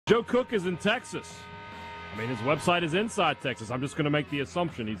Joe Cook is in Texas. I mean, his website is inside Texas. I'm just going to make the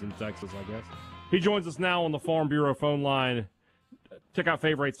assumption he's in Texas, I guess. He joins us now on the Farm Bureau phone line. Check out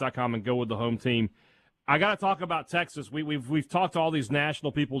favorites.com and go with the home team. I got to talk about Texas. We've talked to all these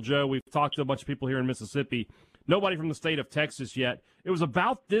national people, Joe. We've talked to a bunch of people here in Mississippi. Nobody from the state of Texas yet. It was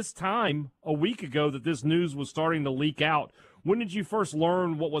about this time a week ago that this news was starting to leak out. When did you first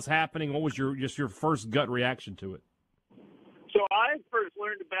learn what was happening? What was your first gut reaction to it? So I first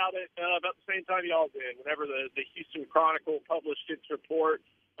learned about it about the same time y'all did, whenever the Houston Chronicle published its report,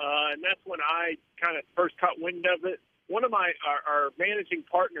 and that's when I kind of first caught wind of it. One of our managing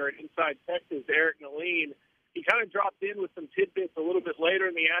partner at Inside Texas, Eric Naleen, he kind of dropped in with some tidbits a little bit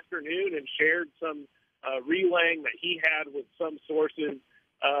later in the afternoon and shared some relaying that he had with some sources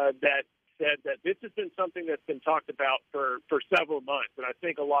that said that this has been something that's been talked about for several months, and I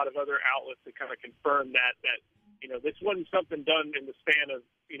think a lot of other outlets have kind of confirmed that this wasn't something done in the span of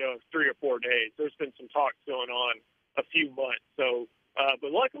 3 or 4 days. There's been some talks going on a few months. So, but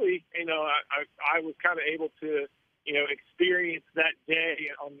luckily, I was kind of able to experience that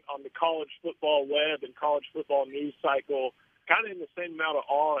day on the college football web and college football news cycle, kind of in the same amount of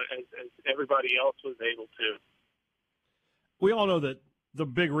awe as everybody else was able to. We all know that the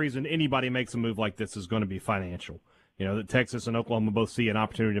big reason anybody makes a move like this is going to be financial. That Texas and Oklahoma both see an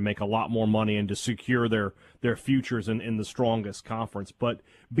opportunity to make a lot more money and to secure their futures in the strongest conference. But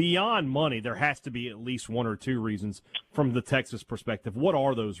beyond money, there has to be at least one or two reasons from the Texas perspective. What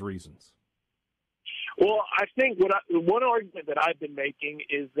are those reasons? Well, I think one argument that I've been making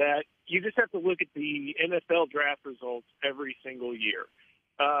is that you just have to look at the NFL draft results every single year.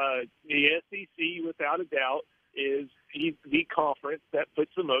 The SEC, without a doubt, is the conference that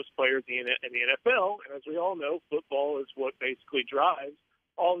puts the most players in the NFL. And as we all know, football is what basically drives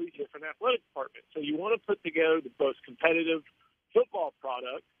all these different athletic departments. So you want to put together the most competitive football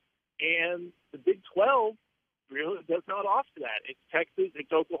product, and the Big 12 really does not offer that. It's Texas,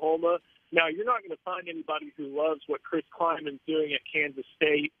 it's Oklahoma. Now, you're not going to find anybody who loves what Chris Klieman's doing at Kansas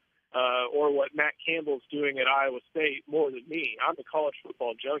State or what Matt Campbell's doing at Iowa State more than me. I'm a college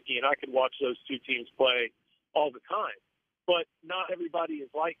football junkie, and I could watch those two teams play all the time. But not everybody is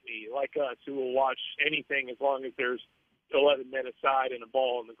like me, like us, who will watch anything as long as there's 11 men aside and a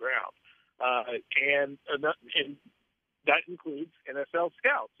ball on the ground. And that includes NFL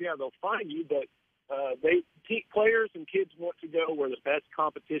scouts. Yeah, they'll find you, but players and kids want to go where the best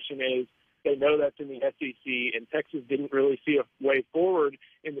competition is. They know that's in the SEC, and Texas didn't really see a way forward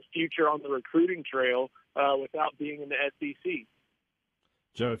in the future on the recruiting trail without being in the SEC.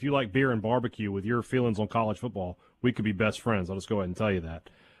 Joe, if you like beer and barbecue with your feelings on college football, we could be best friends. I'll just go ahead and tell you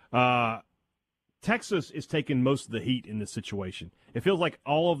that. Texas is taking most of the heat in this situation. It feels like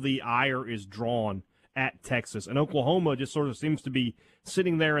all of the ire is drawn at Texas, and Oklahoma just sort of seems to be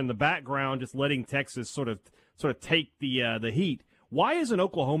sitting there in the background, just letting Texas sort of take the heat. Why isn't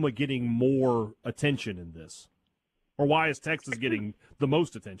Oklahoma getting more attention in this? Or why is Texas getting the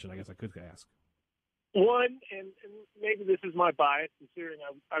most attention, I guess I could ask? One, and maybe this is my bias, considering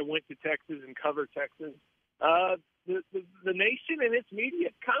I went to Texas and covered Texas, the nation and its media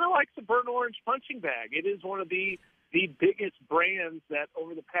kind of likes the burnt orange punching bag. It is one of the biggest brands that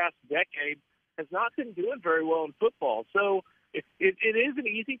over the past decade has not been doing very well in football. So it is an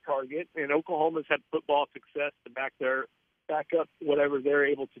easy target, and Oklahoma's had football success to back up whatever they're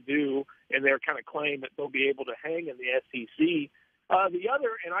able to do, and their kind of claim that they'll be able to hang in the SEC. The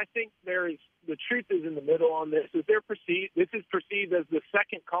other, and I think the truth is in the middle on this, is this is perceived as the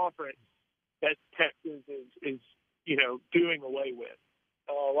second conference that Texas is doing away with.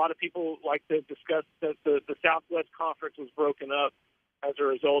 A lot of people like to discuss that the Southwest Conference was broken up as a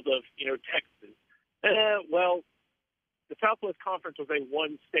result of Texas. Well, the Southwest Conference was a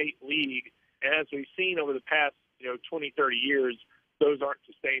one-state league, and as we've seen over the past 20, 30 years, those aren't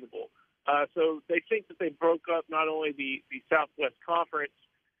sustainable. So they think that they broke up not only the Southwest Conference,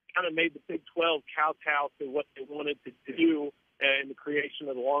 kind of made the Big 12 kowtow to what they wanted to do in the creation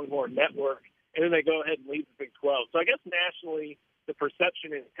of the Longhorn Network, and then they go ahead and leave the Big 12. So I guess nationally, the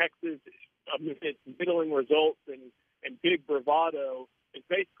perception in Texas, its middling results and big bravado, is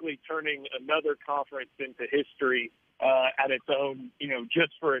basically turning another conference into history at its own,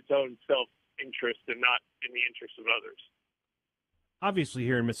 just for its own self-interest and not in the interest of others. Obviously,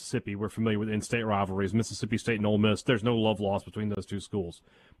 here in Mississippi, we're familiar with in-state rivalries, Mississippi State and Ole Miss. There's no love lost between those two schools.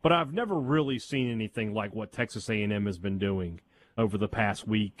 But I've never really seen anything like what Texas A&M has been doing over the past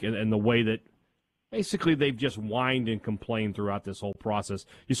week and the way that basically they've just whined and complained throughout this whole process.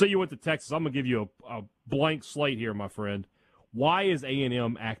 You say you went to Texas. I'm going to give you a blank slate here, my friend. Why is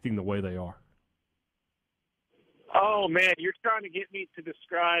A&M acting the way they are? Oh man, you're trying to get me to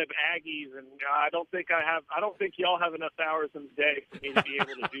describe Aggies, and I don't think I have. I don't think y'all have enough hours in the day for me to be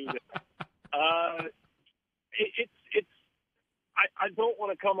able to do that. It's. I don't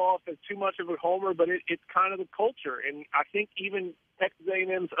want to come off as too much of a homer, but it's kind of the culture, and I think even Texas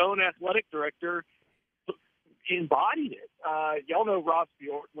A&M's own athletic director embodied it. Y'all know Ross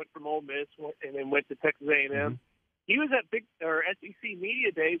Bjork went from Ole Miss and then went to Texas A&M. Mm-hmm. He was at SEC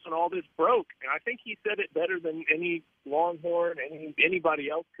Media Days when all this broke, and I think he said it better than any Longhorn, anybody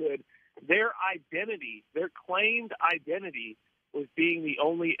else could. Their identity, their claimed identity, was being the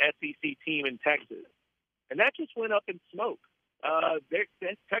only SEC team in Texas, and that just went up in smoke.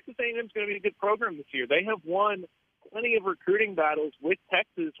 Texas A&M is going to be a good program this year. They have won plenty of recruiting battles with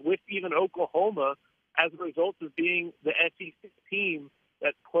Texas, with even Oklahoma, as a result of being the SEC team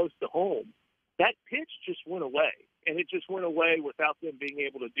that's close to home. That pitch just went away, and it just went away without them being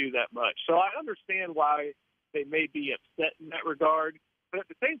able to do that much. So I understand why they may be upset in that regard, but at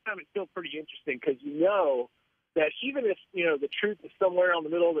the same time, it's still pretty interesting because you know that even if, you know, the truth is somewhere in the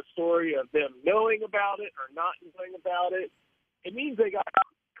middle of the story of them knowing about it or not knowing about it, it means they got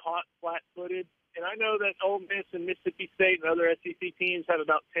caught flat-footed. And I know that Ole Miss and Mississippi State and other SEC teams have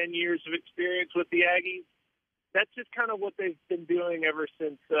about 10 years of experience with the Aggies. That's just kind of what they've been doing ever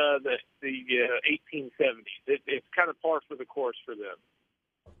since the 1870s. It's kind of par for the course for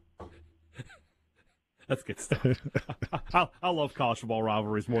them. That's good stuff. I love college football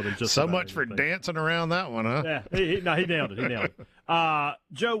rivalries more than just so much for dancing around that one, huh? Yeah, he nailed it. He nailed it.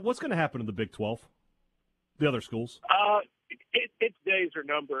 Joe, what's going to happen to the Big 12? The other schools? Its days are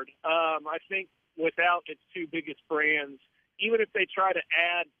numbered. I think without its two biggest brands, even if they try to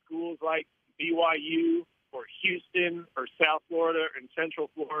add schools like BYU or Houston or South Florida and Central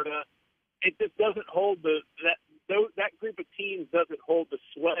Florida, it just doesn't hold that group of teams doesn't hold the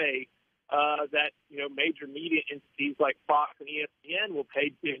sway that, you know, major media entities like Fox and ESPN will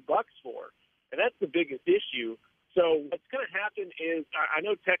pay big bucks for, and that's the biggest issue. So what's going to happen is, I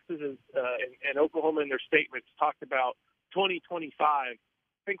know Texas is, and Oklahoma in their statements talked about 2025. I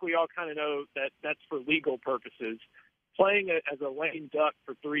think we all kind of know that that's for legal purposes. Playing as a lame duck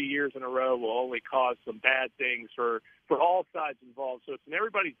for 3 years in a row will only cause some bad things for all sides involved. So it's in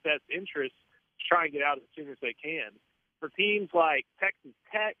everybody's best interest to try and get out as soon as they can. For teams like Texas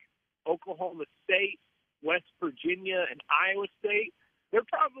Tech, Oklahoma State, West Virginia, and Iowa State, they're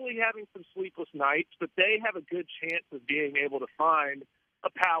probably having some sleepless nights, but they have a good chance of being able to find a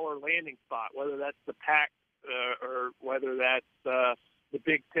power landing spot, whether that's the Pac or whether that's the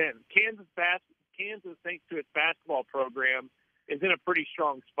Big Ten. Kansas, thanks to its basketball program, is in a pretty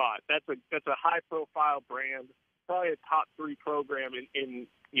strong spot. That's a high-profile brand, probably a top 3 program in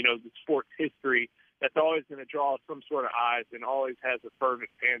you know, the sports history. That's always going to draw some sort of eyes and always has a fervent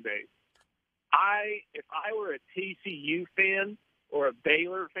fan base. If I were a TCU fan or a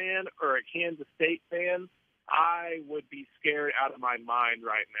Baylor fan or a Kansas State fan, I would be scared out of my mind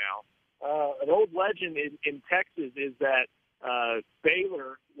right now. An old legend in Texas is that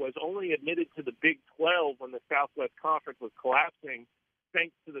Baylor was only admitted to the Big 12 when the Southwest Conference was collapsing,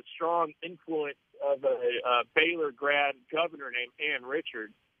 thanks to the strong influence of a Baylor grad governor named Ann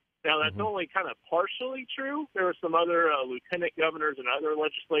Richards. Now, that's only kind of partially true. There were some other lieutenant governors and other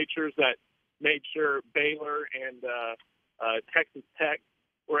legislatures that made sure Baylor and Texas Tech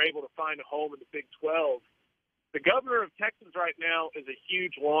were able to find a home in the Big 12. The governor of Texas right now is a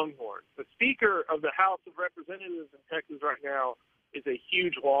huge Longhorn. The Speaker of the House of Representatives in Texas right now is a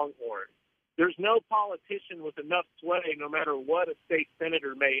huge Longhorn. There's no politician with enough sway, no matter what a state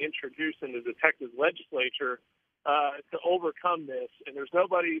senator may introduce into the Texas legislature, to overcome this. And there's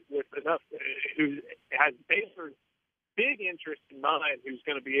nobody with enough who has Baylor's big interest in mind who's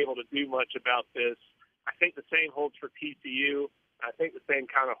going to be able to do much about this. I think the same holds for TCU. I think the same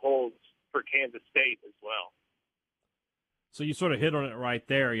kind of holds for Kansas State as well. So you sort of hit on it right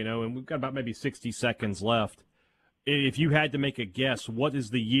there, you know, and we've got about maybe 60 seconds left. If you had to make a guess, what is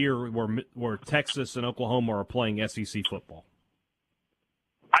the year where Texas and Oklahoma are playing SEC football?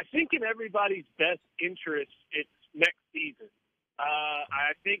 I think in everybody's best interest, it's next season.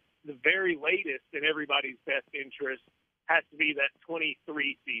 I think the very latest in everybody's best interest has to be that 23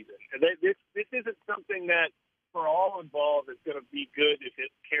 season. And this isn't something that, for all involved, is going to be good if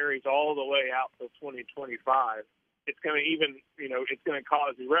it carries all the way out till 2025. It's going to even, you know, it's going to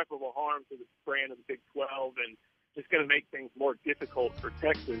cause irreparable harm to the brand of the Big 12 and just going to make things more difficult for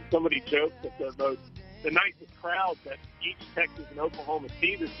Texas. Somebody joked that the nicest crowd that each Texas and Oklahoma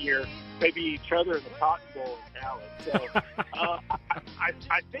see this year may be each other in the Cotton Bowl in Dallas. So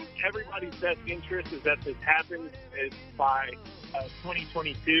I think everybody's best interest is that this happens is by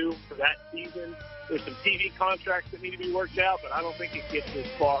 2022 for that season. There's some TV contracts that need to be worked out, but I don't think it gets this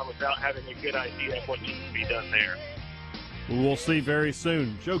far without having a good idea of what needs to be done there. We'll see very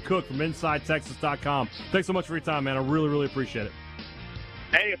soon. Joe Cook from InsideTexas.com. Thanks so much for your time, man. I really, really appreciate it.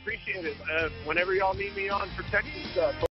 Hey, appreciate it. Whenever y'all need me on for Texas stuff.